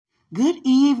Good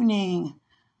evening.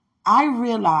 I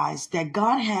realize that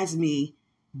God has me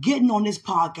getting on this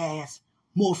podcast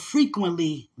more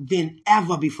frequently than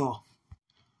ever before.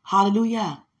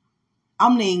 Hallelujah.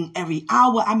 I mean every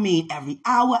hour, every half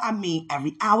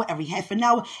an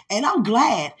hour. And I'm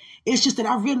glad. It's just that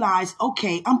I realize,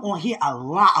 okay, I'm on here a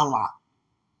lot.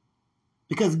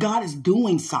 Because God is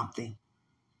doing something.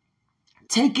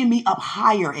 Taking me up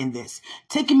higher in this.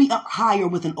 Taking me up higher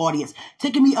with an audience.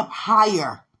 Taking me up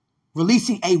higher.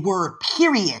 Releasing a word,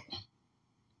 period.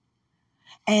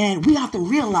 And we have to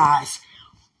realize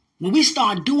when we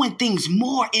start doing things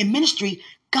more in ministry,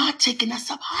 God taking us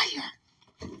up higher.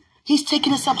 He's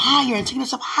taking us up higher and taking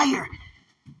us up higher.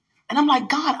 And I'm like,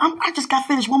 God, I just got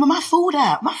finished warming my food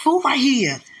up. My food right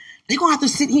here. They're going to have to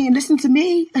sit here and listen to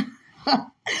me.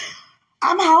 I'm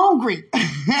hungry.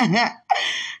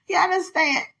 You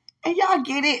understand? And y'all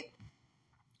get it.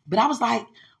 But I was like,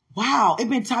 wow, it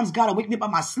been times God will wake me up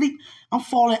out my sleep. I'm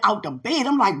falling out the bed.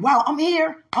 I'm like, wow, I'm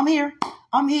here.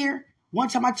 One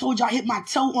time I told you I hit my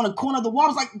toe on a corner of the wall. I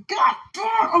was like, God,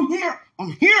 I'm here.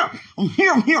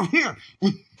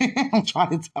 I'm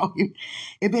trying to tell you.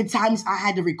 It been times I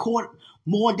had to record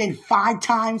more than 5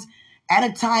 times at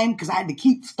a time because I had to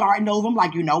keep starting over. I'm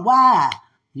like, you know why?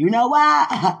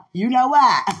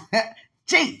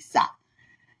 Jesus.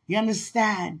 You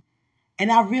understand? And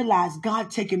I realized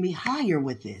God taking me higher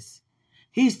with this.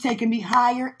 He's taking me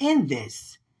higher in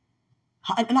this.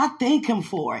 And I thank him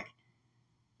for it.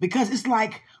 Because it's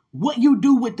like what you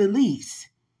do with the least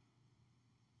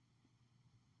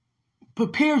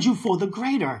prepares you for the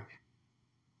greater.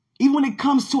 Even when it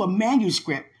comes to a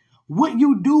manuscript, what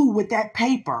you do with that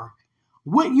paper,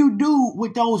 what you do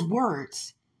with those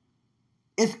words,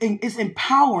 it's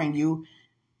empowering you,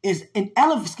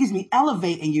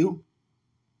 elevating you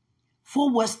for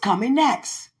what's coming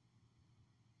next.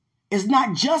 It's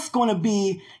not just going to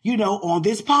be, on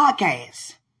this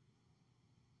podcast.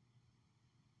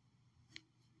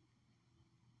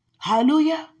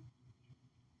 Hallelujah.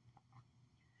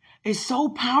 It's so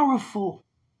powerful.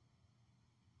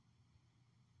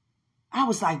 I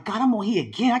was like, God, I'm on here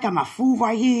again. I got my food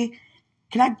right here.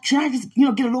 Can I just,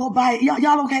 get a little bite?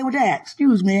 Y'all okay with that?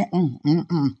 Excuse me.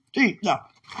 Gee, no.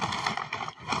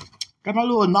 Got my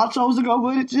little nachos to go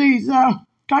with it. Jeez,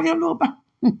 can I get a little bite?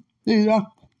 Jeez,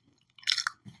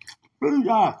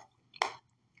 God.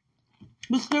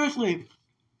 But seriously,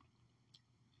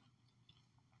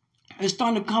 it's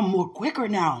starting to come more quicker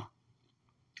now.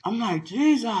 I'm like,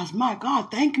 Jesus, my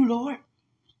God, thank you, Lord.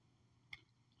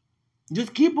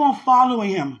 Just keep on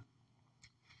following him.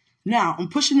 Now, I'm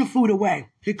pushing the food away.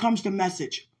 Here comes the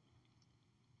message.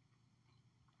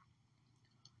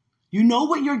 You know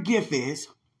what your gift is.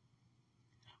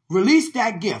 Release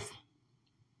that gift.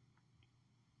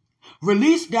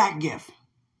 Release that gift.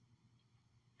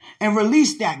 And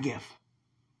release that gift.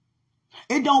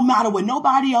 It don't matter what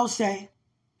nobody else say.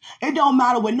 It don't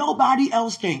matter what nobody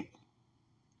else think.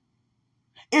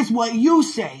 It's what you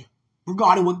say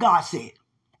regarding what God said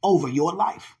over your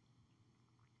life.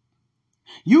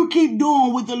 You keep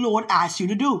doing what the Lord asks you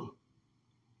to do.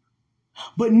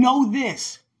 But know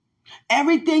this.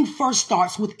 Everything first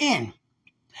starts within.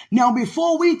 Now,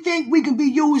 before we think we can be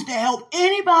used to help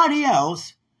anybody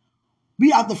else,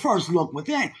 we have to first look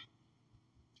within.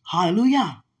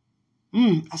 Hallelujah.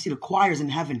 I see the choirs in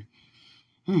heaven.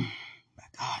 My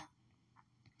God.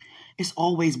 It's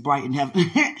always bright in heaven.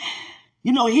 Here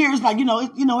it's like,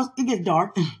 it gets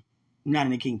dark. Not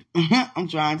in the kingdom. I'm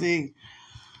trying to.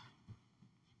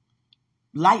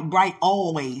 Light bright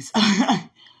always. And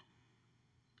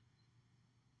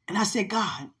I said,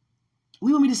 God, what do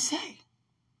you want me to say?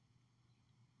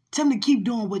 Tell them to keep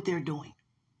doing what they're doing.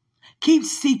 Keep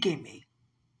seeking me.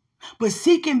 But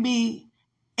seeking me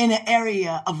in an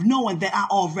area of knowing that I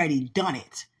already done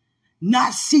it.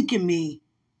 Not seeking me,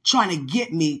 trying to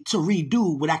get me to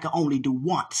redo what I can only do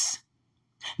once.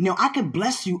 Now, I can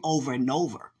bless you over and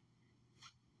over.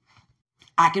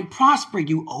 I can prosper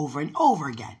you over and over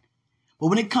again. But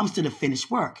when it comes to the finished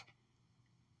work,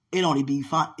 it only be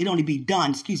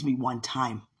done, one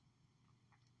time.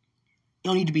 It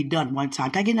don't need to be done one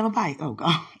time. Can I get another bite? Oh,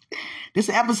 God. This is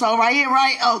an episode right here,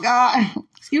 right? Oh, God.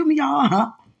 Excuse me,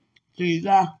 y'all.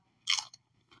 Jesus.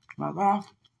 My God.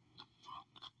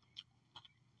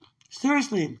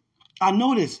 Seriously, I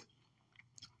notice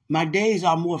my days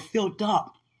are more filled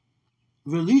up,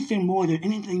 releasing more than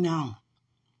anything now.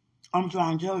 I'm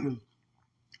trying to tell you.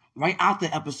 Right after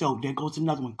the episode, there goes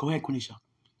another one. Go ahead, Quenisha.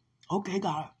 Okay,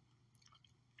 God.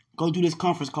 Go do this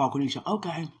conference call, Quenisha.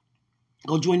 Okay.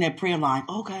 Go join that prayer line.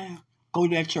 Okay. Go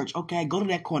to that church. Okay. Go to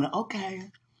that corner.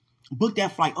 Okay. Book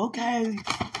that flight. Okay.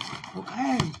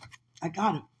 I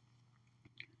got it.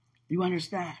 You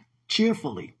understand?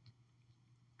 Cheerfully.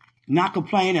 Not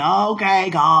complaining, oh, okay,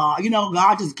 God,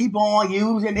 God just keep on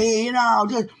using me,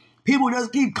 just people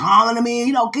just keep calling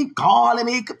me, keep calling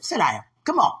me. Sit down.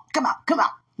 Come on.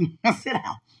 Sit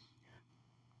down.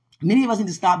 Many of us need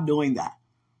to stop doing that.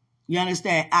 You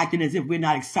understand? Acting as if we're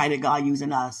not excited God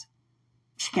using us.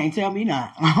 You can't tell me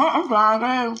nothing. I'm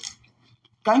fine.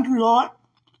 Thank you, Lord,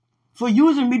 for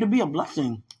using me to be a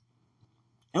blessing.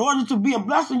 In order to be a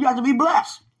blessing, you have to be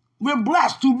blessed. We're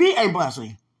blessed to be a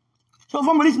blessing. So if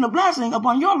I'm releasing a blessing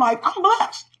upon your life, I'm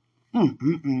blessed.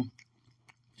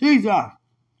 Jesus.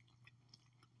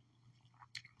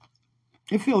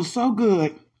 It feels so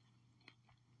good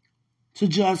to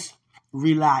just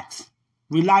relax.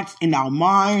 Relax in our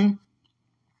mind,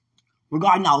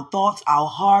 regarding our thoughts, our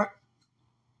heart.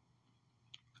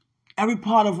 Every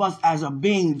part of us as a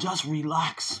being, just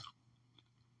relax.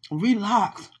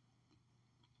 Relax.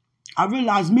 I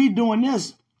realize me doing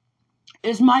this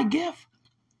is my gift.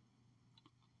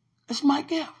 It's my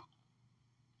gift.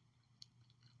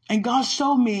 And God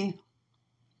showed me,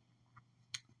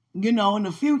 in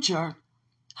the future,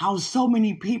 how so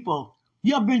many people,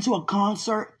 you ever been to a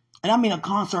concert? And I mean a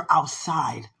concert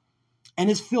outside. And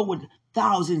it's filled with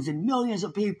thousands and millions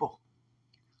of people.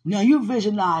 Now you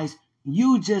visualize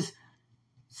you just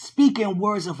speaking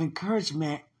words of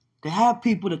encouragement to have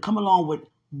people to come along with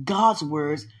God's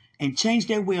words and change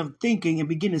their way of thinking and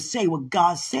begin to say what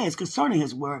God says concerning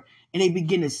his word, and they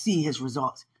begin to see his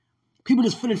results. People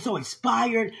just feeling so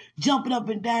inspired, jumping up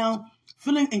and down,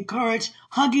 feeling encouraged,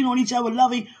 hugging on each other,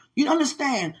 loving. You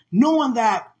understand, knowing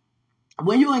that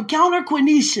when you encounter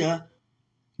Quenisha,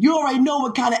 you already know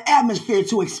what kind of atmosphere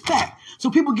to expect.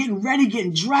 So people getting ready,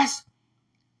 getting dressed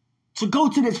to go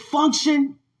to this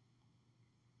function,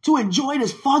 to enjoy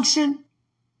this function.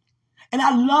 And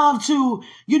I love to,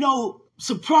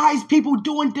 surprise people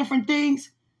doing different things.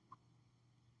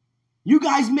 You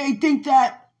guys may think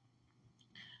that,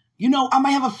 I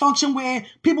might have a function where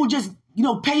people just,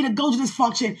 pay to go to this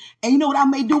function. And you know what I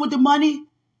may do with the money?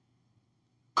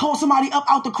 Call somebody up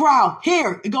out the crowd.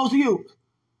 Here, it goes to you.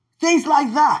 Things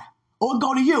like that. Or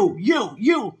go to you.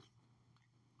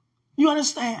 You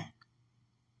understand?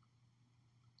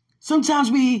 Sometimes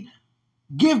we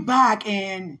give back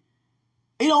and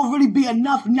it don't really be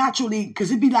enough naturally,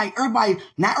 because it'd be like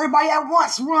not everybody at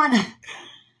once run.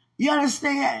 You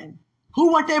understand?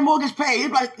 Who want their mortgage paid?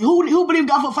 It's like, who believe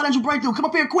God for financial breakthrough? Come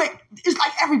up here quick. It's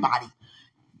like everybody.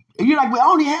 And you're like, well,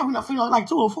 I only have enough, like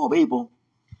 2 or 4 people.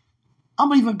 I'm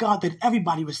believing God that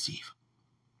everybody receive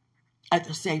at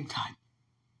the same time.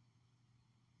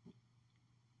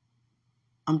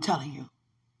 I'm telling you.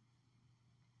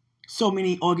 So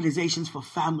many organizations for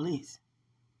families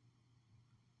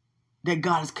that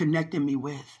God has connected me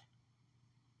with.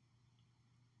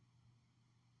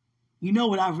 You know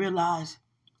what I realized?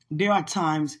 There are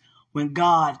times when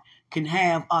God can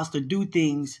have us to do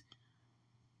things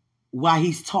while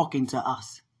he's talking to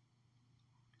us.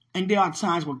 And there are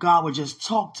times where God will just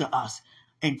talk to us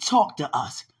and talk to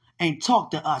us and talk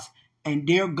to us. And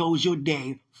there goes your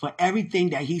day for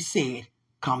everything that he said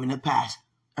coming to pass.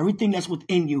 Everything that's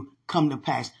within you come to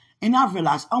pass. And I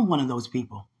realized I'm one of those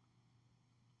people.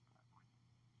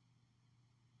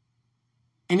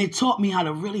 And it taught me how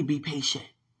to really be patient.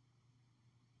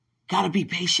 Gotta be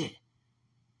patient.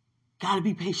 Gotta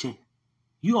be patient.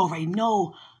 You already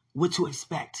know what to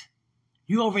expect.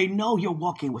 You already know you're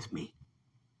walking with me.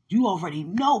 You already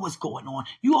know what's going on.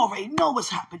 You already know what's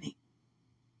happening.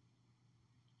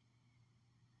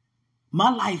 My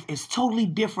life is totally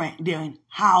different than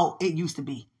how it used to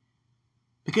be.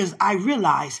 Because I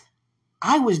realized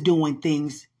I was doing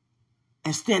things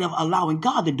instead of allowing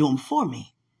God to do them for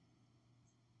me.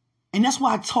 And that's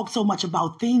why I talk so much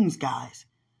about things, guys.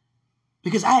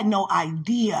 Because I had no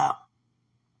idea.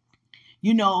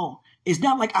 It's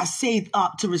not like I saved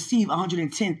up to receive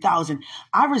 $110,000.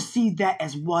 I received that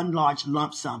as one large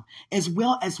lump sum, as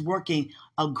well as working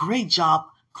a great job,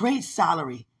 great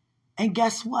salary. And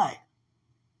guess what?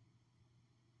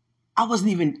 I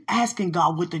wasn't even asking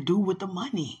God what to do with the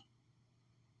money.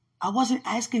 I wasn't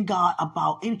asking God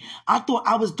about any. I thought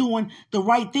I was doing the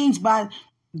right things by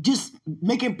just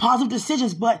making positive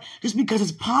decisions, but just because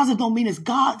it's positive don't mean it's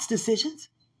God's decisions.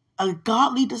 A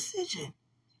godly decision.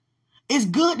 It's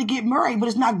good to get married, but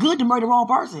it's not good to marry the wrong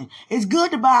person. It's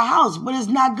good to buy a house, but it's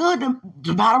not good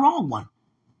to buy the wrong one.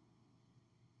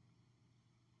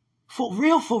 For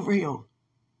real.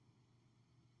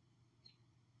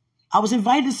 I was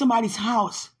invited to somebody's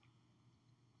house.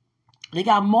 They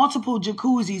got multiple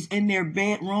jacuzzis in their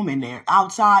bedroom, in there,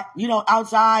 outside,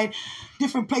 outside,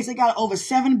 different places. They got over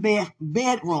 7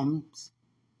 bedrooms.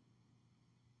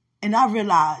 And I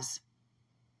realized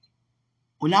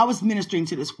When I was ministering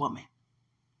to this woman,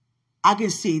 I can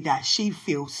see that she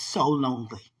feels so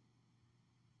lonely.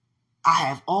 I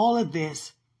have all of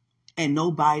this and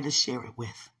nobody to share it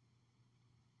with.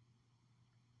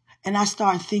 And I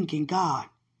started thinking, God,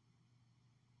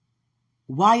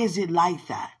 why is it like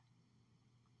that?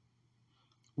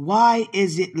 Why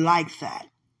is it like that?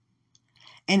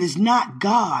 And it's not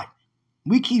God.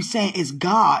 We keep saying it's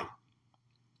God.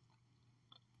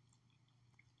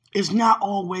 It's not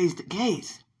always the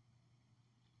case.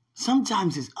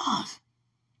 Sometimes it's us.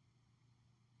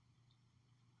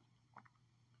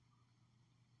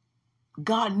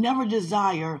 God never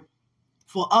desires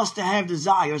for us to have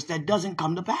desires that doesn't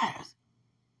come to pass.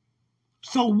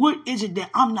 So what is it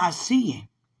that I'm not seeing?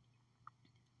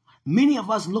 Many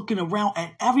of us looking around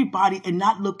at everybody and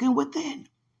not looking within.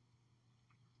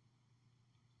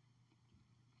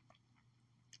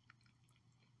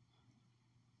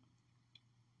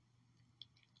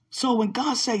 So when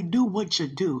God say do what you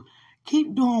do,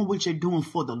 keep doing what you're doing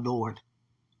for the Lord.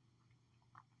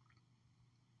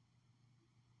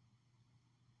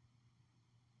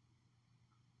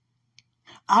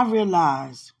 I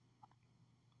realize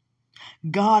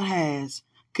God has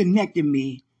connected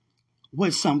me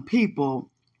with some people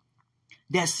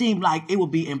that seemed like it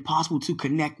would be impossible to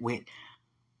connect with.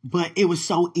 But it was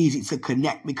so easy to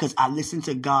connect because I listened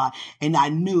to God and I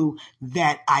knew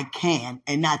that I can,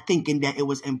 and not thinking that it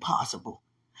was impossible.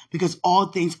 Because all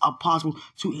things are possible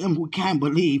to him who can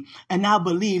believe. And I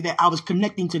believe that I was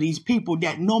connecting to these people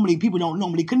that normally people don't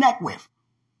normally connect with.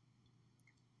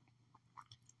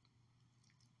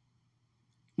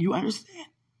 You understand?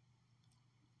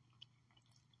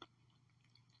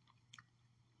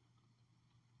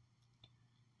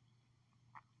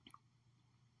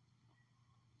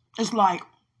 It's like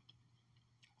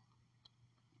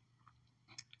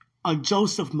a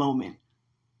Joseph moment.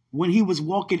 When he was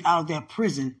walking out of that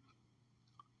prison,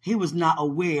 he was not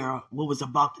aware what was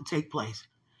about to take place.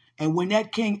 And when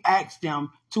that king asked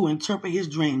them to interpret his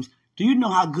dreams, do you know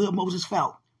how good Moses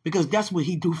felt? Because that's what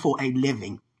he do for a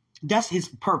living. That's his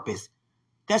purpose.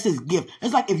 That's his gift.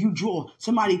 It's like if you draw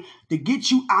somebody to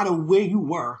get you out of where you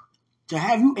were, to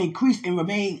have you increase and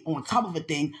remain on top of a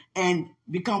thing and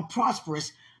become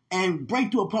prosperous and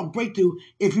breakthrough upon breakthrough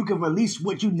if you can release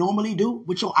what you normally do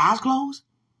with your eyes closed.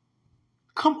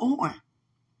 Come on.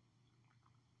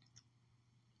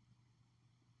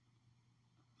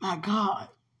 My God.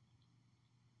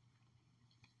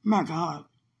 My God.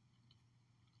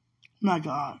 My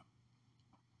God.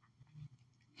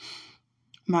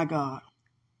 My God.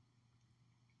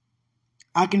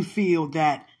 I can feel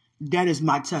that that is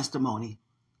my testimony.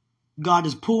 God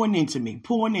is pouring into me,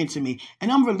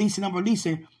 and I'm releasing,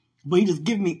 but He just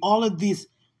giving me all of these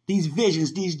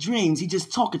visions, these dreams. He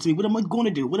just talking to me. What am I going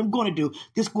to do? What I'm going to do?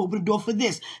 This go open the door for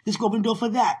this. This go open the door for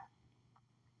that.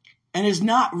 And it's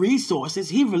not resources.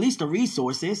 He released the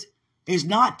resources. It's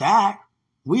not that.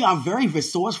 We are very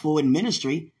resourceful in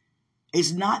ministry.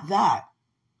 It's not that.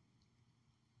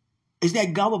 It's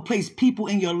that God will place people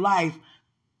in your life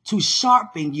to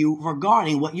sharpen you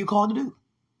regarding what you're called to do.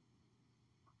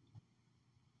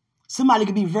 Somebody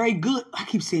could be very good. I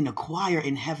keep seeing the choir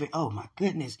in heaven. Oh my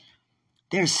goodness.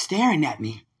 They're staring at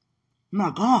me.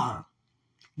 My God.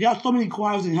 There are so many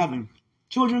choirs in heaven.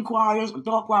 Children choirs,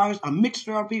 adult choirs, a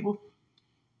mixture of people.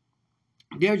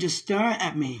 They're just staring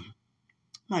at me.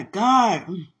 My God.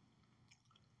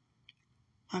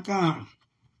 My God.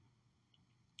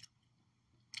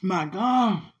 My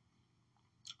God.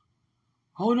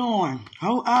 Hold on.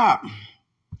 Hold up.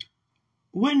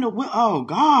 Oh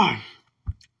God.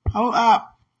 Hold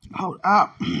up. Hold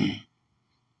up.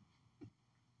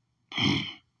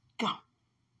 God.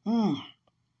 Mm.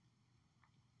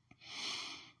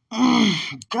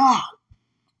 God.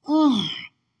 Mm.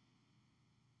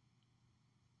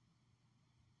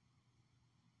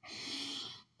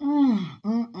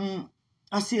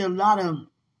 I see a lot of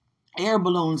air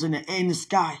balloons in the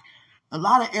sky. A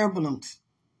lot of air balloons.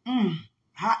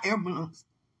 Hot air balloons.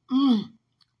 Mm.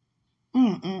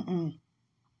 Mm, mm, mm.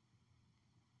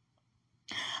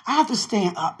 I have to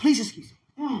stand up. Please excuse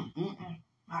me.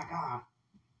 My God.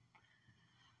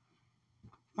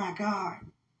 My God.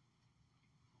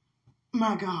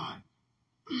 My God.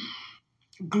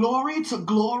 Glory to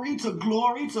glory to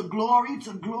glory to glory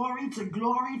to glory to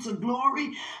glory to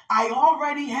glory. I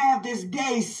already have this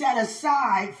day set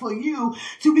aside for you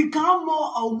to become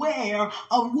more aware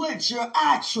of what you're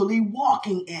actually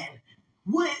walking in.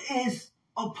 What is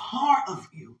a part of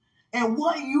you and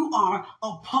what you are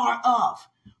a part of.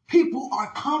 People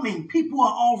are coming. People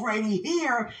are already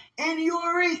here in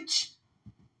your reach.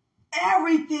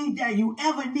 Everything that you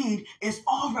ever need is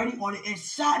already on the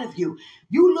inside of you.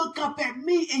 You look up at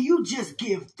me and you just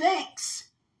give thanks.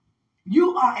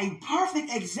 You are a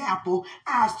perfect example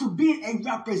as to being a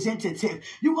representative.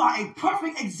 You are a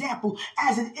perfect example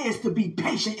as it is to be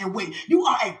patient and wait. You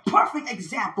are a perfect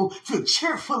example to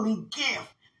cheerfully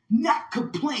give, not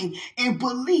complain, and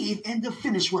believe in the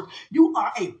finished work. You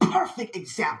are a perfect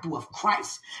example of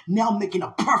Christ, now making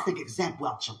a perfect example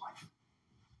out your life.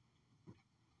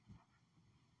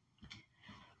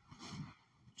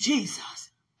 Jesus,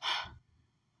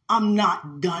 I'm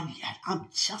not done yet. I'm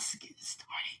just getting started.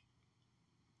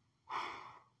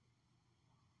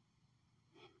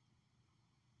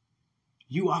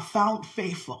 You are found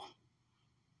faithful.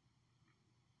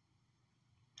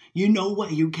 You know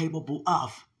what you're capable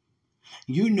of.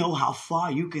 You know how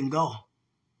far you can go.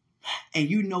 And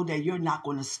you know that you're not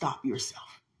going to stop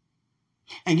yourself.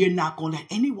 And you're not going to let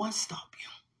anyone stop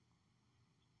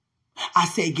you. I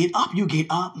say get up, you get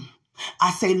up.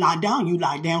 I say lie down, you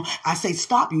lie down. I say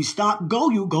stop, you stop. Go,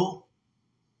 you go.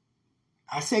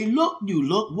 I say look, you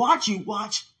look. Watch, you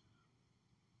watch.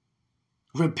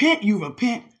 Repent, you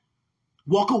repent.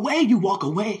 Walk away, you walk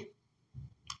away.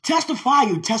 Testify,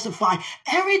 you testify.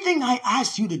 Everything I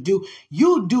ask you to do,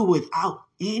 you do without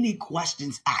any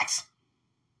questions asked.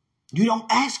 You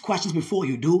don't ask questions before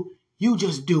you do. You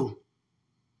just do.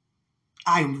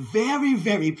 I am very,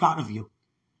 very proud of you.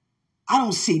 I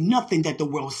don't see nothing that the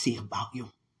world see about you.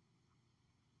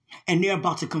 And they're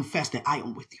about to confess that I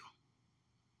am with you.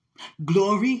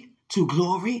 Glory to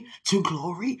glory to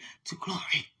glory to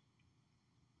glory.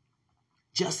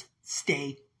 Just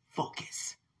stay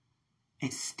focused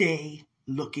and stay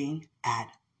looking at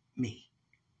me.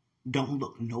 Don't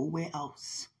look nowhere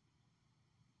else.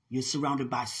 You're surrounded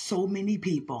by so many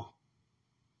people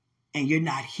and you're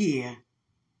not here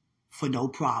for no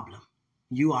problem.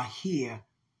 You are here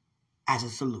as a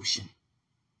solution.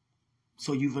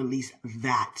 So you release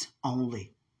that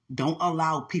only. Don't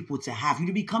allow people to have you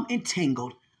to become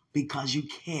entangled because you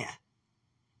care.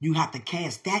 You have to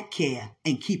cast that care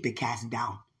and keep it cast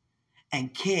down.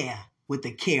 And care with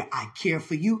the care. I care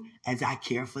for you as I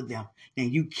care for them.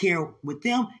 And you care with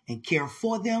them and care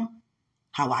for them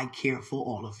how I care for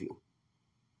all of you.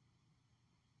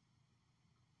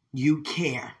 You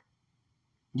care.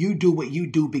 You do what you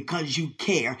do because you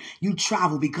care. You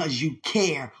travel because you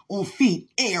care. On feet,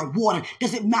 air, water,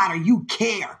 doesn't matter. You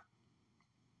care.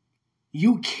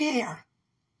 You care.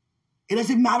 It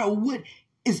doesn't matter what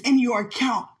is in your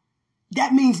account.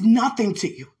 That means nothing to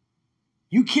you.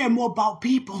 You care more about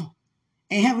people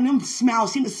and having them smile,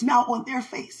 seeing the smile on their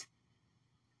face.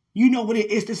 You know what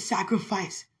it is to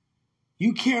sacrifice.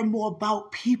 You care more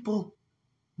about people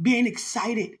being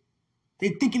excited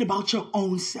than thinking about your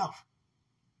own self.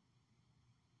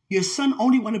 Your son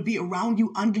only want to be around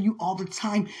you, under you all the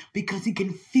time because he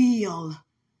can feel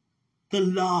the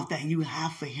love that you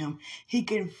have for him. He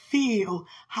can feel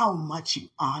how much you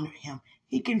honor him.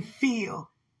 He can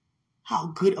feel how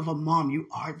good of a mom you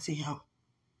are to him.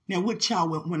 Now, what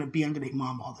child would want to be under their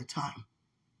mom all the time?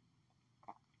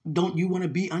 Don't you want to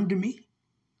be under me?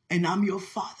 And I'm your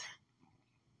father.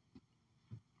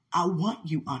 I want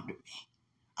you under me.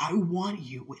 I want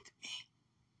you with me.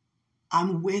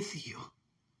 I'm with you.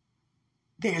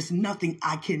 There's nothing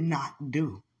I cannot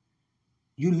do.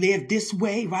 You live this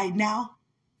way right now,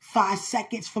 5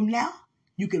 seconds from now,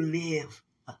 you can live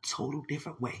a total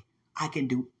different way. I can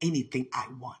do anything I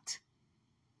want.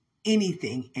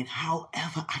 Anything and however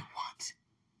I want.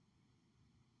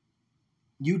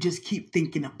 You just keep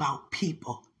thinking about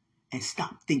people and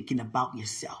stop thinking about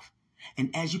yourself.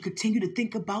 And as you continue to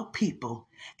think about people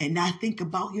and not think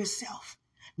about yourself,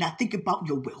 not think about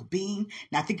your well-being,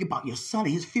 not think about your son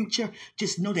and his future,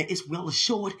 just know that it's well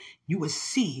assured you will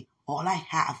see all I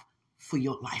have for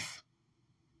your life.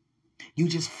 You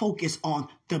just focus on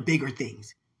the bigger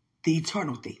things, the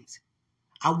eternal things.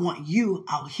 I want you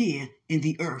out here in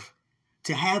the earth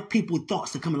to have people with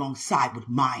thoughts to come alongside with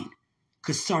mine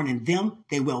concerning them,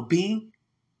 their well-being,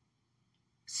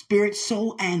 spirit,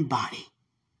 soul, and body.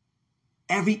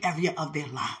 Every area of their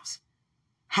lives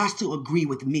has to agree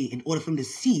with me in order for them to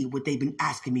see what they've been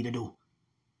asking me to do.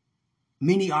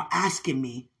 Many are asking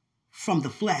me from the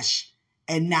flesh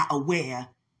and not aware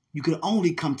you can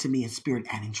only come to me in spirit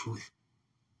and in truth.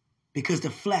 Because the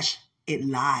flesh, it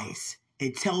lies.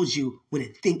 It tells you what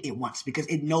it thinks it wants because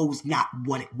it knows not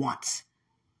what it wants.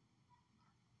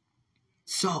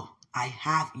 So I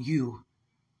have you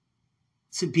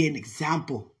to be an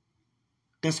example.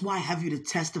 That's why I have you to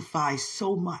testify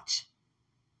so much.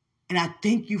 And I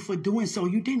thank you for doing so.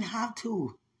 You didn't have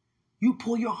to. You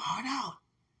pull your heart out.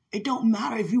 It don't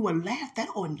matter if you were laughed at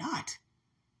or not.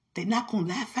 They're not going to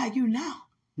laugh at you now.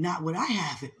 Not what I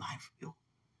have in mind for you.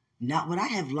 Not what I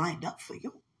have lined up for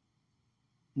you.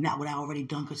 Not what I already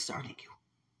done concerning you.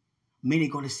 Many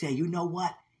going to say, you know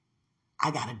what?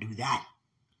 I got to do that.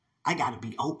 I got to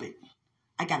be open.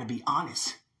 I got to be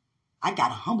honest. I got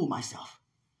to humble myself.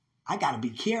 I got to be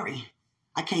caring.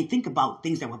 I can't think about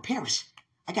things that will perish.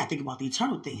 I got to think about the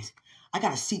eternal things. I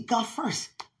got to seek God first.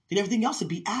 Then everything else will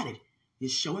be added.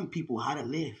 It's showing people how to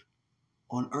live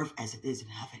on earth as it is in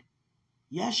heaven.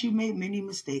 Yes, you made many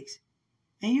mistakes,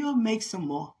 and you'll make some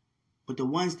more. But the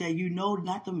ones that you know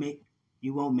not to make,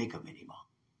 you won't make them anymore.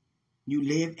 You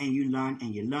live and you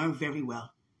learn very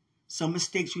well. Some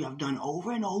mistakes you have done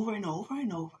over and over and over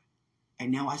and over.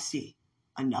 And now I see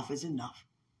enough is enough.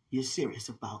 You're serious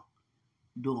about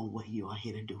doing what you are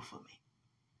here to do for me.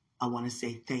 I want to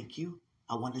say thank you.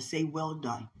 I want to say well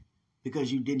done,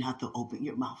 because you didn't have to open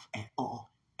your mouth at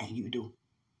all, and you do.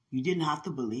 You didn't have to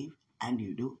believe, and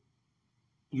you do.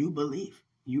 You believe.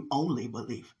 You only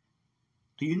believe.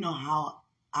 Do you know how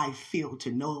I feel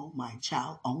to know my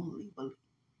child only believe?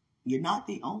 You're not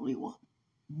the only one,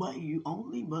 but you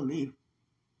only believe.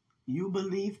 You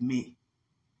believe me.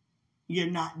 You're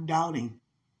not doubting.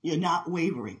 You're not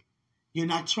wavering. You're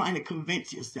not trying to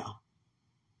convince yourself.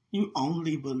 You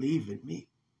only believe in me,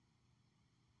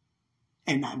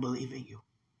 and I believe in you.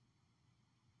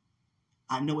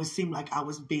 I know it seemed like I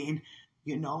was being,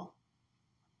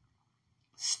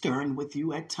 stern with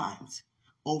you at times,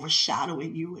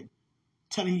 overshadowing you and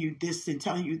telling you this and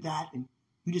telling you that, and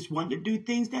you just wanted to do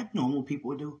things that normal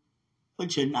people do,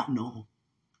 but you're not normal.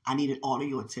 I needed all of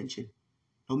your attention.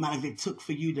 No matter if it took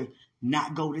for you to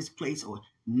not go this place or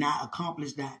not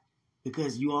accomplish that,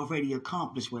 because you already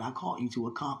accomplished what I called you to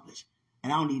accomplish.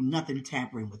 And I don't need nothing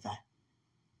tampering with that.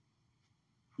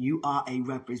 You are a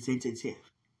representative,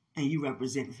 and you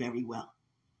represent very well.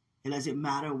 It doesn't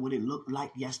matter what it looked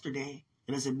like yesterday.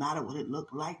 It doesn't matter what it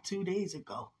looked like 2 days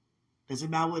ago. It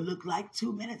doesn't matter what it looked like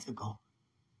 2 minutes ago.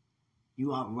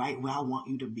 You are right where I want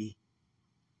you to be.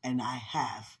 And I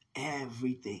have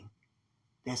everything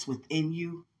that's within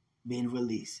you being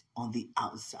released on the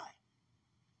outside.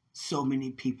 So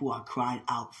many people are crying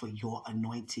out for your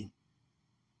anointing,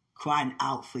 crying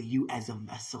out for you as a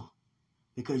vessel,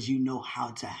 because you know how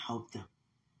to help them.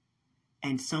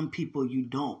 And some people you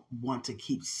don't want to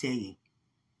keep saying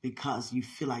because you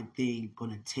feel like they're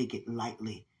going to take it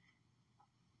lightly.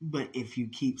 But if you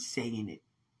keep saying it,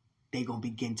 they're going to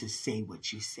begin to say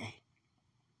what you say.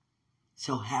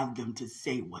 So have them to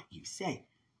say what you say,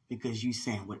 because you're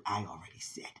saying what I already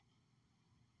said.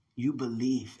 You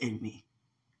believe in me.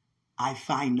 I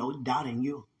find no doubt in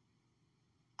you.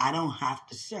 I don't have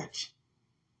to search.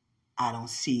 I don't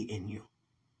see in you.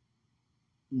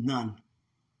 None.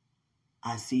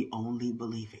 I see only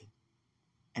believing.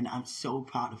 And I'm so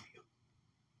proud of you.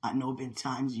 I know been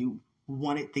times you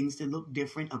wanted things to look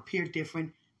different, appear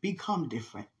different, become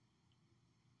different.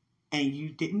 And you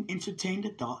didn't entertain the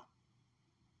thought.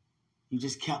 You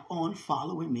just kept on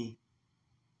following me.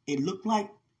 It looked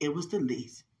like it was the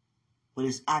least, but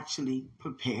it's actually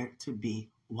prepared to be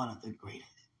one of the greatest.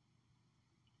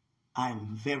 I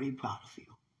am very proud of you.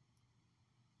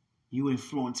 You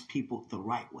influence people the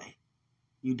right way.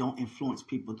 You don't influence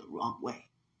people the wrong way.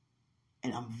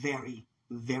 And I'm very,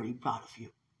 very proud of you.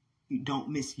 You don't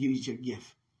misuse your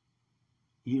gift.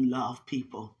 You love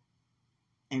people,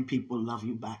 and people love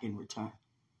you back in return.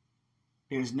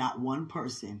 There's not one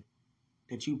person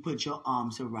that you put your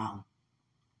arms around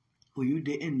who you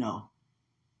didn't know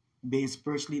being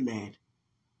spiritually led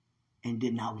and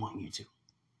did not want you to.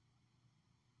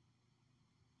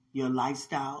 Your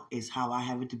lifestyle is how I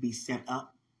have it to be set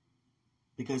up,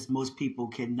 because most people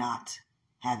cannot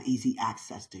have easy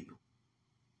access to you,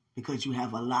 because you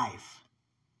have a life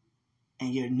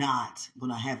and you're not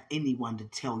going to have anyone to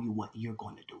tell you what you're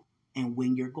going to do and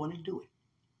when you're going to do it,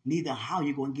 neither how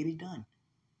you're going to get it done.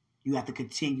 You have to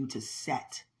continue to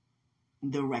set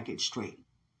the record straight.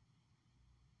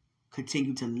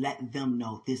 Continue to let them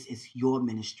know this is your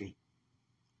ministry,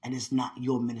 and it's not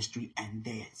your ministry and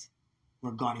theirs,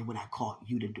 regarding what I call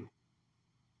you to do.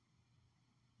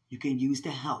 You can use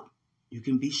the help. You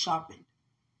can be sharpened.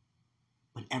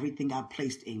 But everything I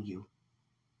placed in you,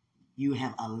 you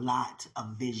have a lot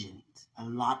of visions, a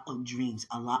lot of dreams,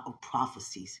 a lot of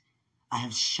prophecies. I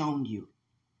have shown you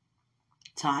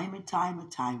time and time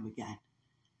and time again.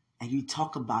 And you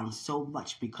talk about them so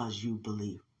much because you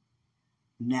believe.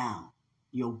 Now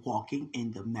you're walking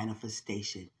in the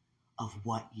manifestation of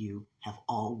what you have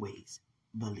always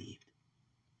believed.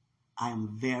 I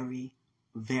am very,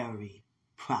 very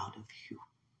proud of you.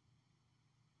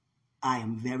 I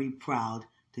am very proud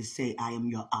to say I am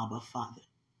your Abba Father.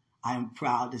 I am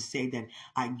proud to say that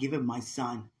I've given my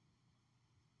son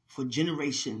for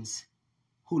generations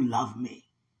who love me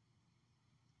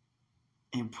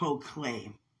and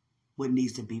proclaim what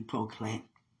needs to be proclaimed,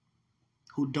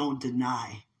 who don't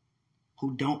deny,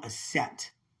 who don't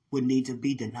accept what needs to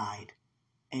be denied,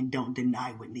 and don't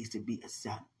deny what needs to be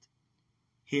accepted.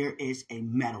 Here is a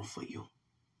medal for you,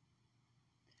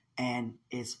 and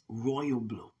it's royal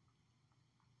blue.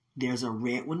 There's a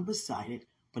red one beside it,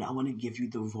 but I want to give you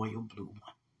the royal blue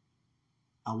one.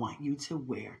 I want you to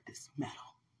wear this medal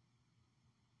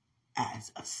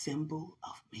as a symbol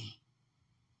of me.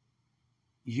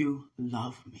 You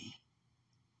love me.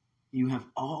 You have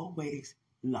always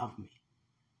loved me.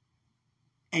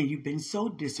 And you've been so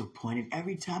disappointed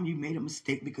every time you made a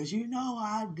mistake because you know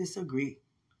I disagree.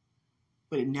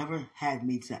 But it never had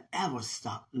me to ever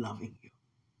stop loving you.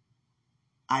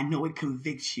 I know it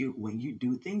convicts you when you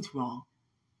do things wrong,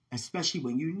 especially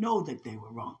when you know that they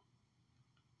were wrong.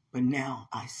 But now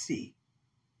I see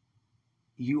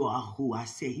you are who I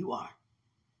say you are.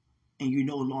 And you're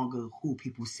no longer who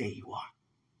people say you are.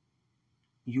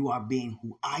 You are being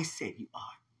who I said you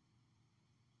are.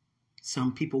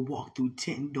 Some people walk through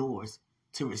 10 doors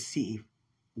to receive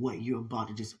what you're about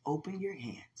to just open your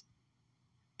hands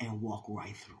and walk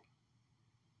right through.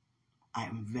 I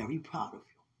am very proud of you.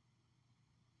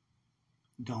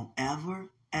 Don't ever,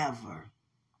 ever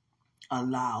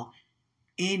allow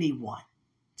anyone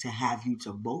to have you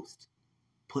to boast,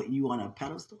 put you on a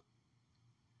pedestal,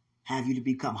 have you to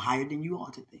become higher than you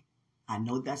ought to think. I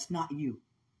know that's not you,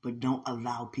 but don't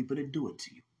allow people to do it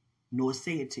to you, nor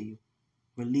say it to you.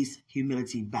 Release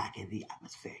humility back in the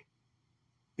atmosphere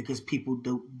because people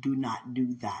do not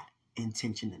do that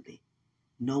intentionally.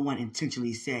 No one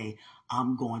intentionally say,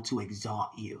 I'm going to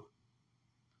exalt you.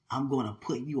 I'm going to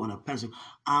put you on a pedestal.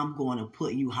 I'm going to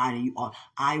put you higher than you are.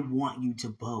 I want you to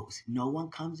boast. No one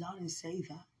comes out and say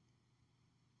that.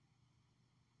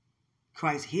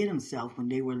 Christ hid himself when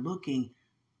they were looking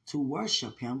to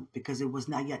worship him because it was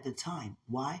not yet the time.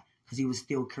 Why? Because he was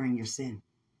still carrying your sin.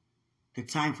 The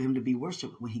time for him to be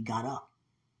worshipped when he got up,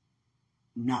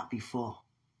 not before.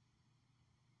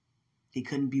 He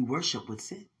couldn't be worshipped with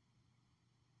sin.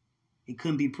 He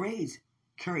couldn't be praised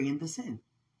carrying the sin.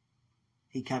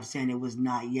 He kept saying it was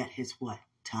not yet his what?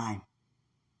 Time.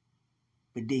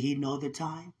 But did he know the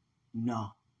time?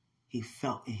 No. He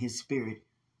felt in his spirit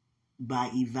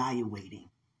by evaluating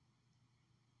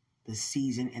the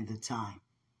season and the time,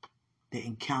 the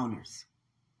encounters,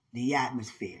 the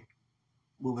atmosphere,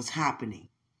 what was happening.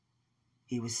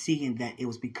 He was seeing that it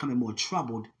was becoming more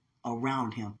troubled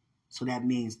around him. So that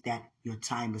means that your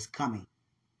time is coming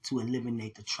to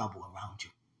eliminate the trouble around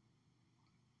you.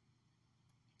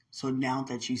 So now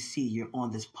that you see you're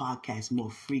on this podcast more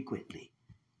frequently,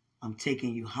 I'm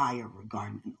taking you higher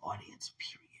regarding an audience,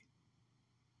 period.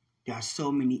 There are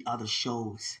so many other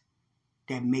shows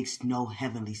that makes no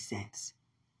heavenly sense.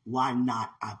 Why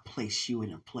not I place you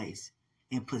in a place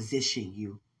and position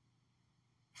you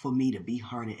for me to be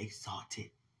heard and exalted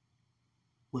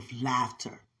with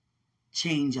laughter,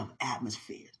 change of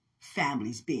atmosphere,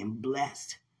 families being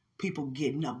blessed, people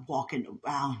getting up, walking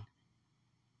around.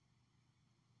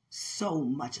 So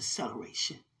much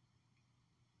acceleration.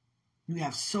 You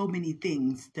have so many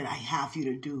things that I have you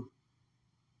to do.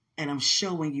 And I'm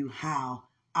showing you how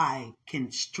I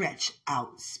can stretch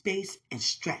out space and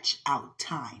stretch out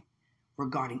time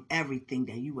regarding everything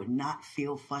that you would not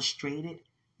feel frustrated,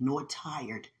 nor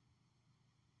tired,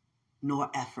 nor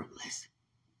effortless.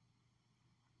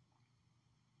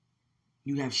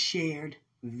 You have shared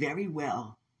very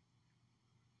well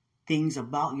things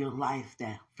about your life that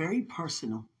are very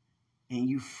personal, and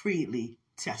you freely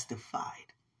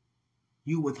testified.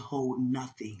 You withhold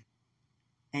nothing,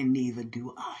 and neither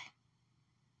do I.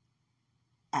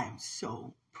 I am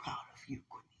so proud of you,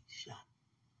 Quenisha.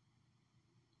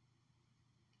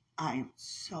 I am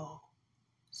so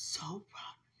proud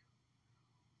of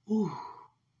you. Ooh.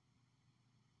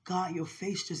 God, your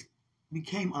face just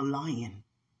became a lion.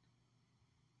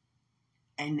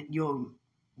 And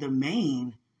the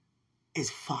mane is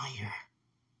fire.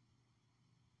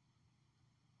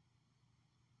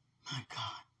 My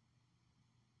God.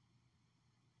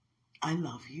 I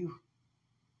love you.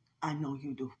 I know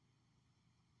you do.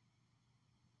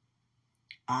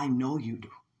 I know you do.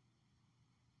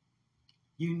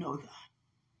 You know that.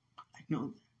 I know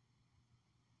that.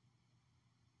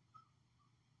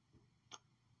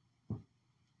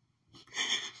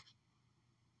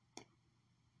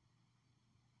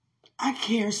 I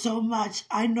care so much.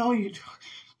 I know you do.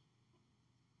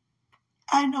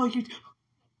 I know you do.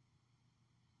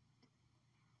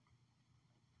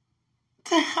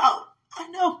 To help. I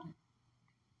know.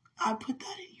 I put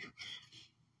that in you.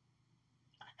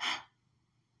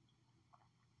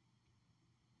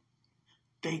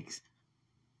 Thanks.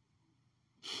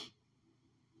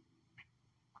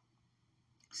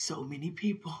 So many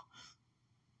people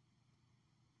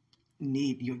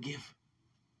need your gift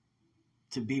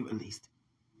to be released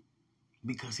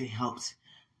because it helps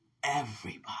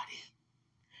everybody.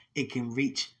 It can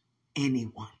reach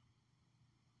anyone.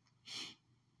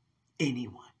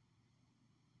 Anyone.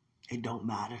 It don't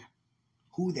matter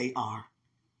who they are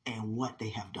and what they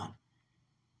have done.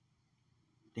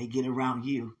 They get around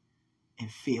you and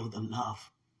feel the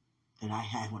love that I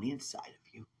have on the inside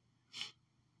of you.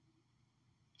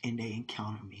 And they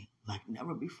encounter me like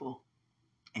never before.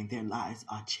 And their lives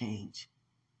are changed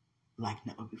like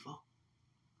never before.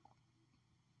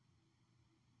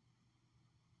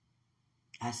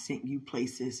 I sent you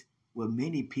places where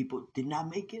many people did not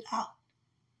make it out,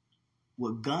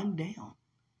 were gunned down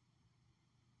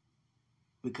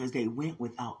because they went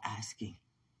without asking.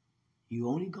 You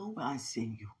only go where I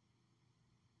send you.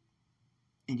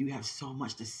 And you have so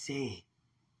much to say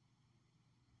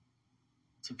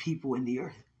to people in the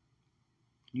earth.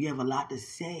 You have a lot to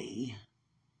say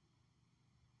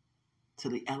to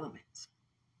the elements.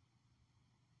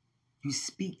 You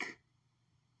speak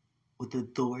with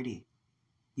authority.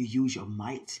 You use your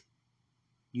might.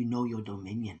 You know your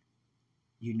dominion.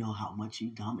 You know how much you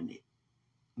dominate.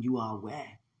 You are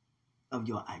aware of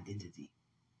your identity.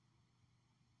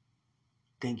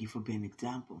 Thank you for being an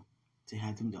example to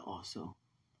have them to also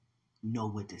know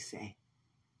what to say,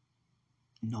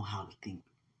 know how to think,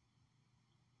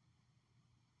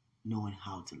 knowing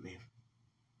how to live.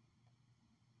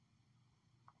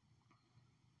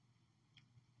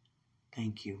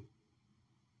 Thank you.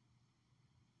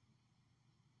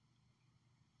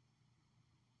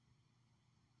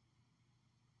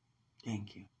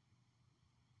 Thank you.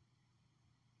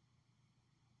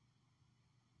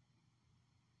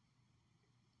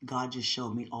 God just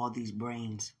showed me all these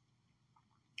brains.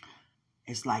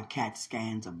 It's like CAT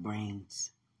scans of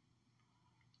brains.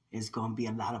 It's going to be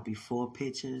a lot of before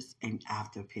pictures and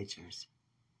after pictures.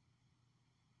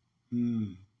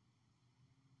 I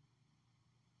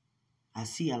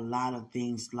see a lot of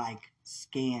things like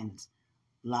scans,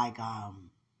 like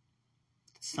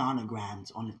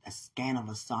sonograms, on a scan of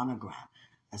a sonogram,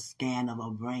 a scan of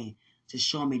a brain, to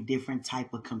show me different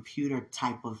type of computer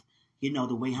type of,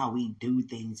 the way how we do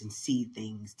things and see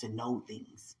things, to know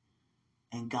things.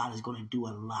 And God is going to do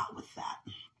a lot with that.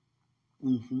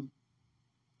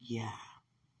 Yeah.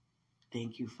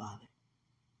 Thank you, Father.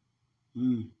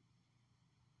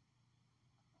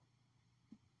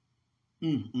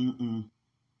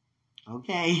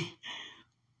 Okay.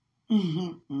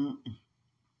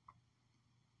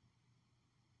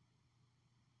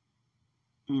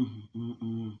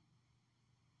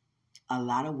 A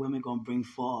lot of women going to bring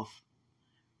forth.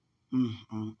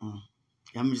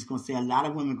 I'm just going to say a lot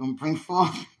of women going to bring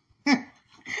forth.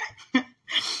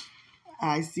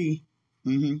 I see.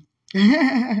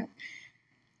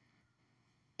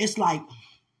 It's like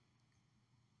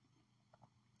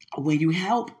when you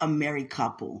help a married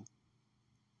couple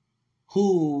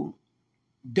who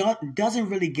doesn't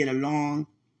really get along,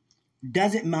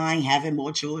 doesn't mind having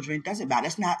more children, doesn't matter.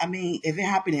 That's not, if it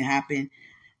happened, it happened.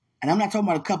 And I'm not talking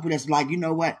about a couple that's like, you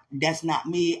know what, that's not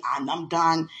me, I'm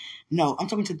done. No, I'm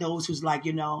talking to those who's like,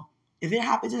 if it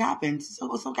happens, it happens.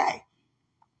 So it's okay.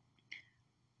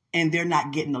 And they're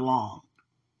not getting along.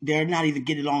 They're not even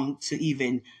getting along to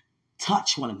even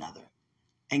touch one another.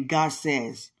 And God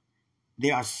says,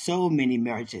 there are so many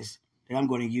marriages that I'm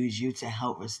going to use you to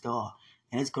help restore.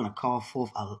 And it's going to call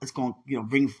forth, it's going to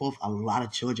bring forth a lot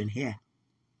of children here.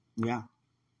 Yeah.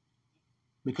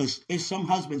 Because it's some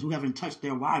husbands who haven't touched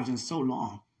their wives in so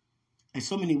long. And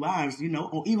so many wives,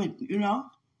 or even,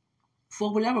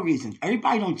 for whatever reason.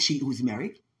 Everybody don't cheat who's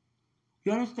married.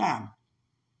 You understand?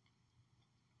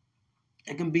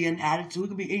 It can be an attitude. It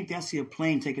can be anything. I see a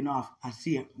plane taking off. I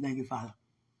see it. Thank you, Father.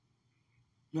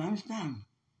 You understand?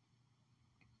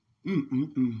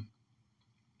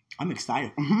 I'm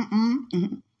excited.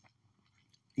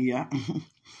 Yeah.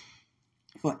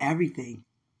 For everything.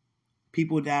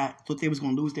 People that thought they was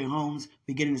going to lose their homes,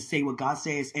 beginning to say what God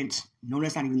says, and no,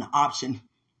 that's not even an option.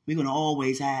 We're going to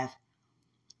always have.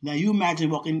 Now, you imagine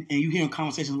walking and you hearing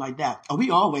conversations like that. Oh, we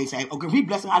always have. Okay, we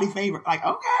bless and highly favored. Like,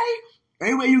 okay.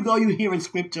 Everywhere you go, you hear in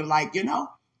scripture, like,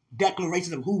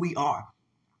 declarations of who we are.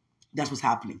 That's what's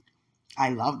happening. I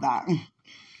love that.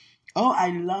 Oh, I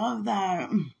love that.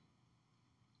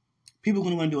 People are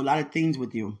going to want to do a lot of things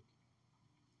with you.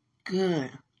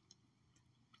 Good.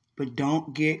 But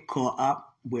don't get caught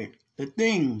up with the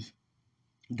things.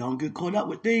 Don't get caught up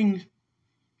with things.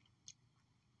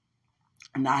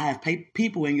 and not have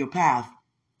people in your path.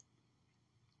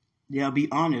 They'll be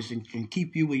honest and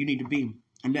keep you where you need to be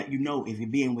and let you know if you're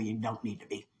being where you don't need to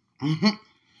be.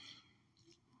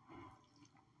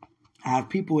 Have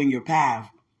people in your path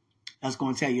that's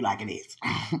going to tell you like it is.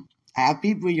 Have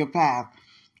people in your path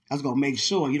that's going to make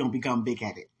sure you don't become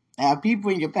big-headed. Have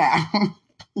people in your path.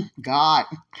 God,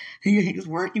 his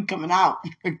work you coming out.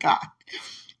 God,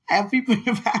 have people in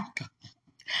your path.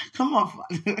 Come on,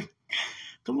 Father.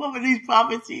 Come on with these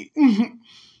prophecies.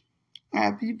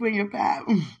 Have people in your path.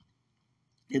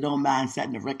 They don't mind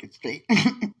setting the record straight.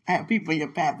 Have people in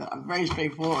your path that are very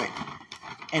straightforward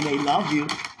and they love you,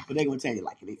 but they're going to tell you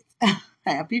like it is.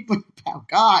 Have people in your path.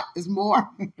 God is more.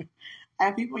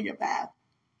 Have people in your path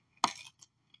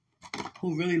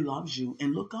who really loves you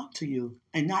and look up to you,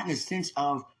 and not in a sense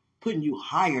of putting you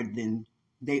higher than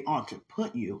they ought to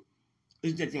put you.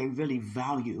 It's that they really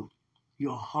value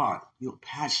your heart, your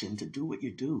passion to do what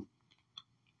you do.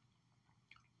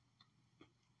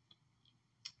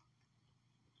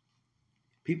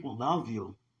 People love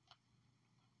you.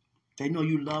 They know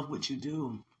you love what you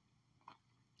do.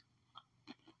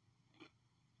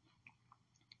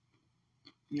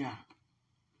 Yeah.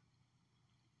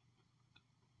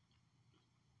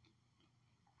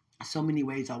 So many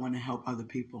ways I want to help other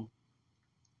people.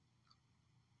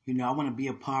 You know, I want to be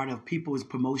a part of people's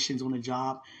promotions on the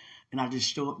job. And I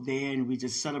just show up there and we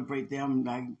just celebrate them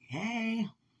like, hey,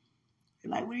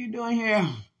 like, what are you doing here?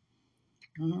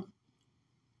 Mm-hmm.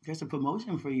 There's a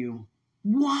promotion for you.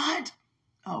 What?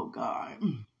 Oh, God.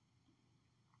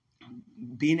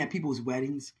 Being at people's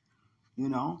weddings, you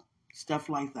know, stuff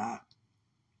like that.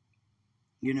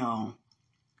 You know,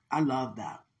 I love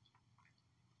that.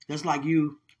 Just like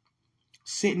you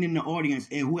sitting in the audience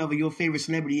and whoever your favorite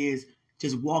celebrity is,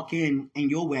 just walk in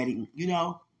your wedding, you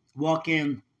know, walk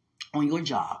in on your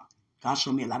job. God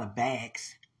showed me a lot of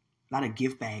bags, a lot of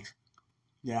gift bags.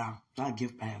 Yeah, a lot of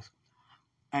gift bags.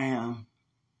 And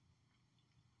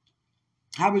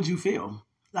how would you feel?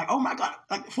 Like, oh my God.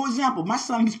 Like, for example, my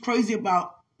son, he's crazy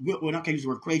about, well, I can't use the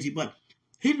word crazy, but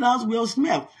he loves Will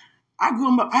Smith. I grew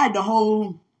him up, I had the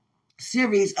whole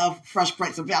series of Fresh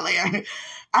Prince of Bel-Air.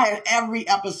 I had every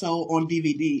episode on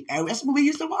DVD. And that's what we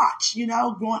used to watch, you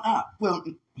know, growing up. Well,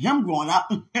 him growing up.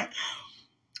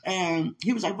 And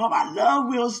he was like, Bob, I love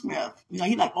Will Smith. You know,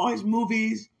 he liked all his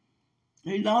movies.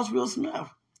 He loves Will Smith.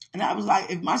 And I was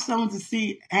like, if my son was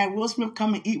to had Will Smith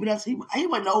come and eat with us, he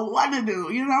wouldn't know what to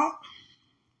do, you know?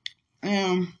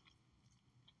 And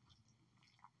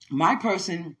my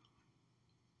person,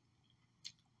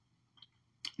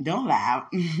 don't laugh.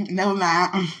 Never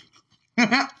mind.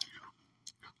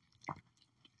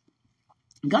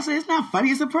 God said it's not funny,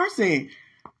 it's a person.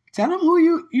 Tell them who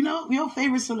you know, your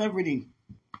favorite celebrity.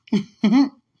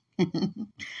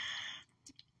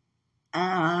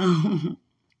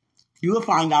 You will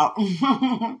find out.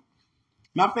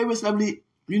 My favorite celebrity,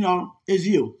 you know, is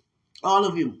you. All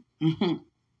of you.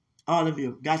 All of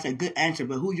you. God said, good answer,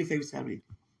 but who's your favorite celebrity?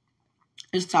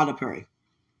 It's Tyler Perry.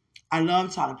 I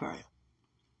love Tyler Perry.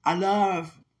 I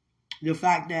love the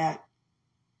fact that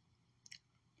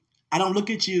I don't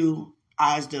look at you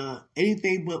as the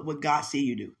anything but what God see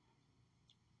you do.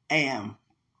 And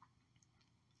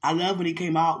I love when he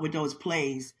came out with those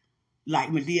plays like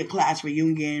Madea Class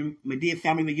Reunion, Madea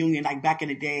Family Reunion, like back in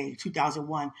the day,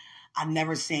 2001. I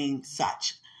never seen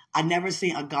such. I never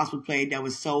seen a gospel play that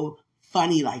was so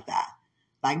funny like that.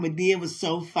 Like Madea was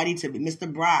so funny to me,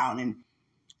 Mr. Brown, and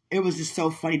it was just so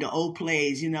funny. The old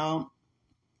plays, you know,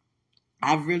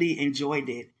 I really enjoyed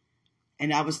it.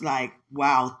 And I was like,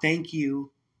 wow, thank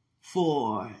you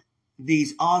for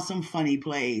these awesome, funny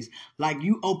plays. Like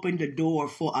you opened the door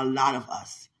for a lot of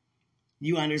us.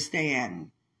 You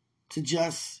understand? To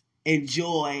just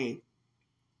enjoy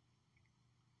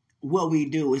what we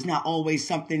do. It's not always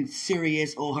something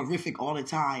serious or horrific all the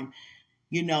time.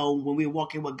 You know, when we're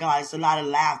walking with God, it's a lot of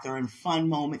laughter and fun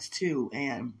moments too.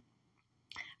 And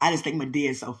I just think Madea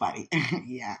is so funny.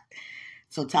 Yeah.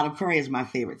 So Tyler Perry is my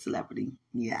favorite celebrity.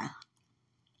 Yeah.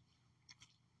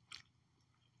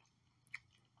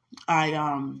 I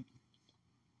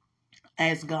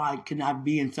asked God, can I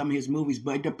be in some of his movies?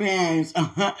 But it depends.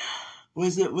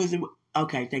 Was it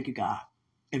okay, thank you, God.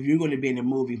 If you're gonna be in a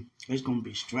movie, it's gonna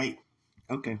be straight.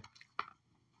 Okay.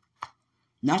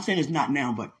 Not saying it's not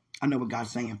now, but I know what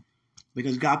God's saying.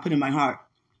 Because God put in my heart,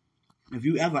 if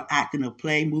you ever act in a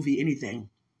play, movie, anything,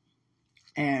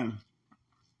 and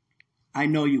I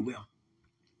know you will,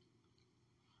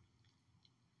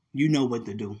 you know what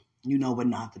to do. You know what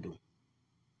not to do.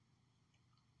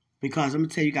 Because I'm going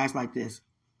to tell you guys like this.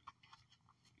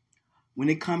 When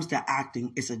it comes to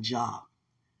acting, it's a job.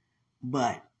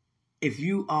 But if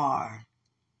you are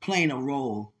playing a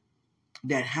role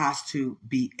that has to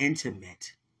be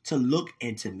intimate, to look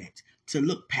intimate, to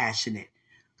look passionate,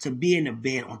 to be in the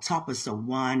bed on top of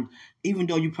someone, even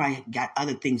though you probably got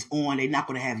other things on, they're not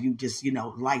going to have you just,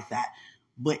 like that.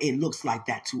 But it looks like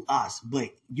that to us. But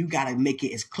you got to make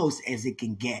it as close as it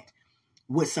can get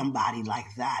with somebody like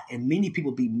that. And many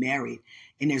people be married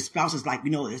and their spouse is like,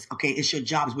 it's okay, it's your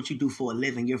job, it's what you do for a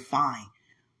living, you're fine.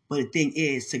 But the thing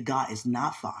is, to God, it's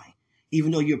not fine.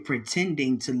 Even though you're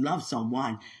pretending to love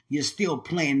someone, you're still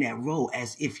playing that role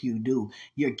as if you do.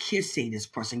 You're kissing this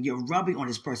person, you're rubbing on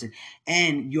this person,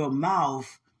 and your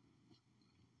mouth,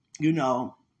 being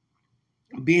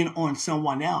on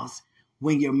someone else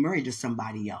when you're married to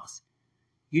somebody else.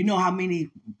 You know how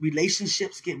many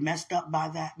relationships get messed up by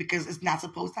that? Because it's not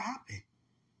supposed to happen.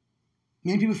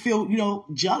 Many people feel,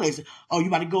 jealous. Oh, you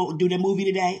about to go do the movie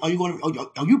today? Are you going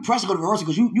to? Are you pressing to go to rehearsal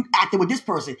because you acting with this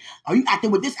person? Are you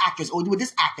acting with this actress or with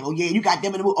this actor? Oh yeah, you got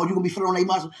them in the movie. Or you gonna be feeling on their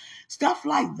muscle? Stuff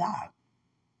like that.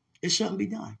 It shouldn't be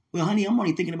done. Well, honey, I'm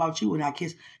only thinking about you when I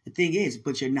kiss. The thing is,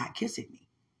 but you're not kissing me.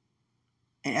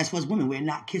 And as for us women, we're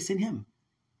not kissing him.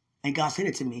 And God said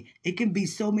it to me. It can be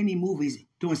so many movies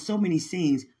doing so many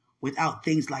scenes without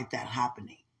things like that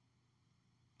happening.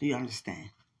 Do you understand?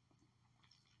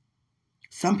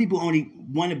 Some people only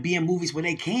want to be in movies where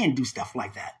they can do stuff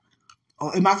like that.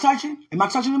 Oh, am I touching? Am I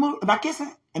touching the mood? Am I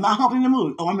kissing? Am I humping the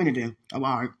mood? Oh, I'm in it then. Oh,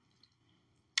 all right.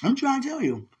 I'm trying to tell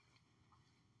you.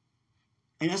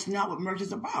 And that's not what marriage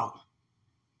is about.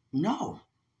 No.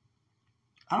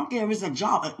 I don't care if it's a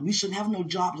job. We shouldn't have no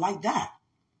job like that.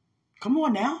 Come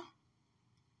on now.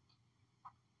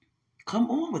 Come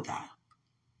on with that.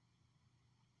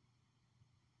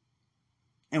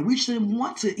 And we shouldn't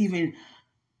want to even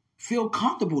feel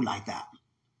comfortable like that.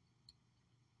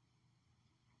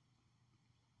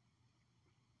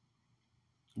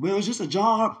 Well, it's just a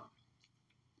job.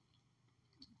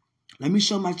 Let me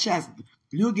show my chest.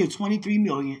 You'll get $23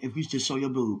 million if you just show your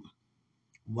boob.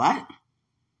 What?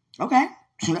 Okay,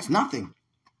 so that's nothing.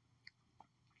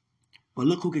 But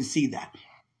look who can see that.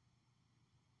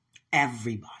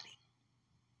 Everybody.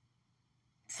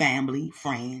 Family,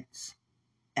 friends,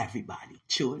 everybody.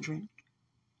 Children.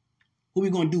 What are we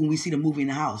going to do when we see the movie in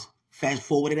the house? Fast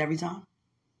forward it every time?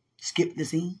 Skip the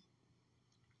scene?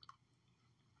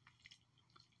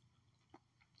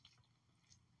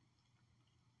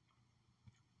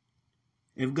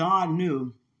 If God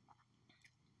knew,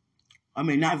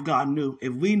 not if God knew,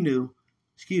 if we knew,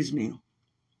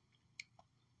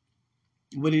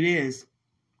 what it is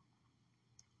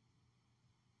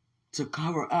to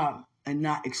cover up and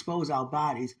not expose our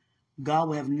bodies, God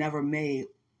would have never made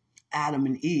Adam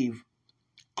and Eve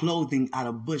clothing out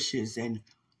of bushes and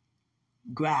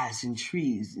grass and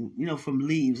trees, and, from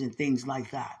leaves and things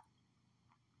like that.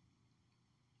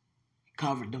 He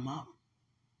covered them up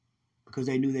because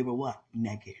they knew they were what?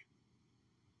 Naked.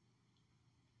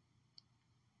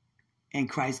 And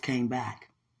Christ came back.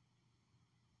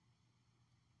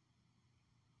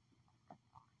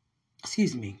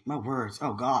 Excuse me, my words.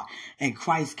 Oh, God. And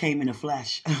Christ came in the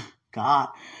flesh. God.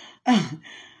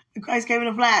 Christ came in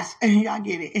the flesh. Y'all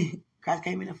get it. Christ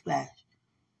came in the flesh.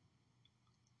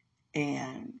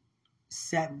 And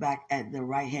sat back at the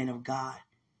right hand of God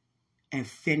and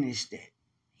finished it.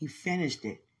 He finished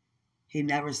it. He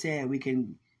never said we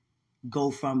can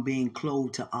go from being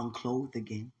clothed to unclothed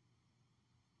again.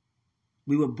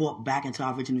 We were brought back into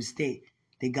our original state.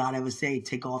 Did God ever say,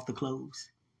 take off the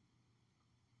clothes?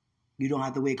 You don't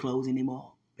have to wear clothes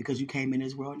anymore because you came in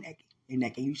this world naked. And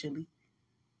naked usually?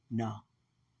 No.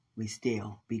 We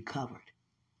still be covered,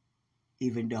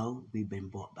 even though we've been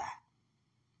brought back.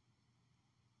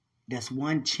 That's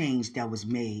one change that was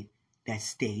made that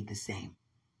stayed the same.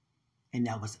 And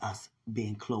that was us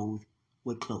being clothed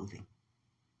with clothing.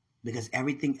 Because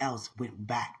everything else went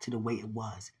back to the way it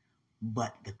was.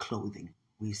 But the clothing,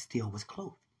 we still was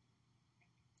clothed.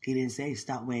 He didn't say,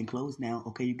 stop wearing clothes now.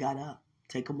 Okay, you got up.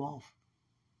 Take them off.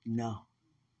 No.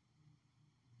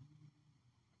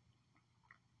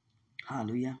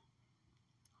 Hallelujah.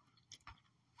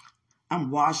 I'm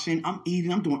washing. I'm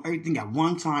eating. I'm doing everything at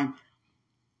one time.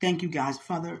 Thank you, guys.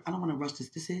 Father, I don't want to rush this.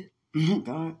 This it?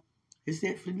 God. Is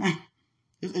it for the night?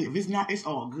 If it's not, it's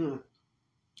all good.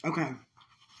 Okay.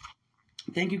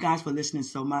 Thank you guys for listening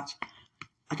so much.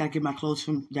 I got to get my clothes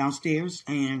from downstairs.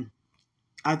 And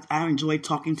I enjoyed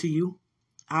talking to you.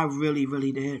 I really,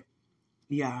 really did.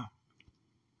 Yeah.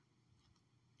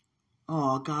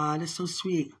 Oh, God, it's so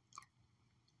sweet.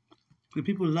 The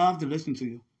people love to listen to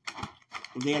you.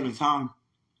 If they have the time.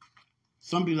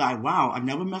 Some be like, wow,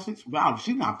 another message? Wow,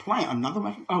 she's not playing another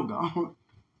message? Oh, God.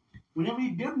 Whenever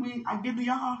you give me, I give to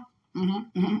y'all.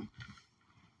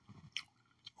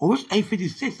 Oh, it's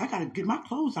 8:56. I gotta get my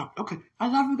clothes out. Okay. I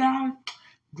love you guys.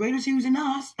 Greatest Hughes in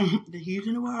us. The Hughes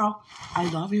in the world. I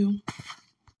love you.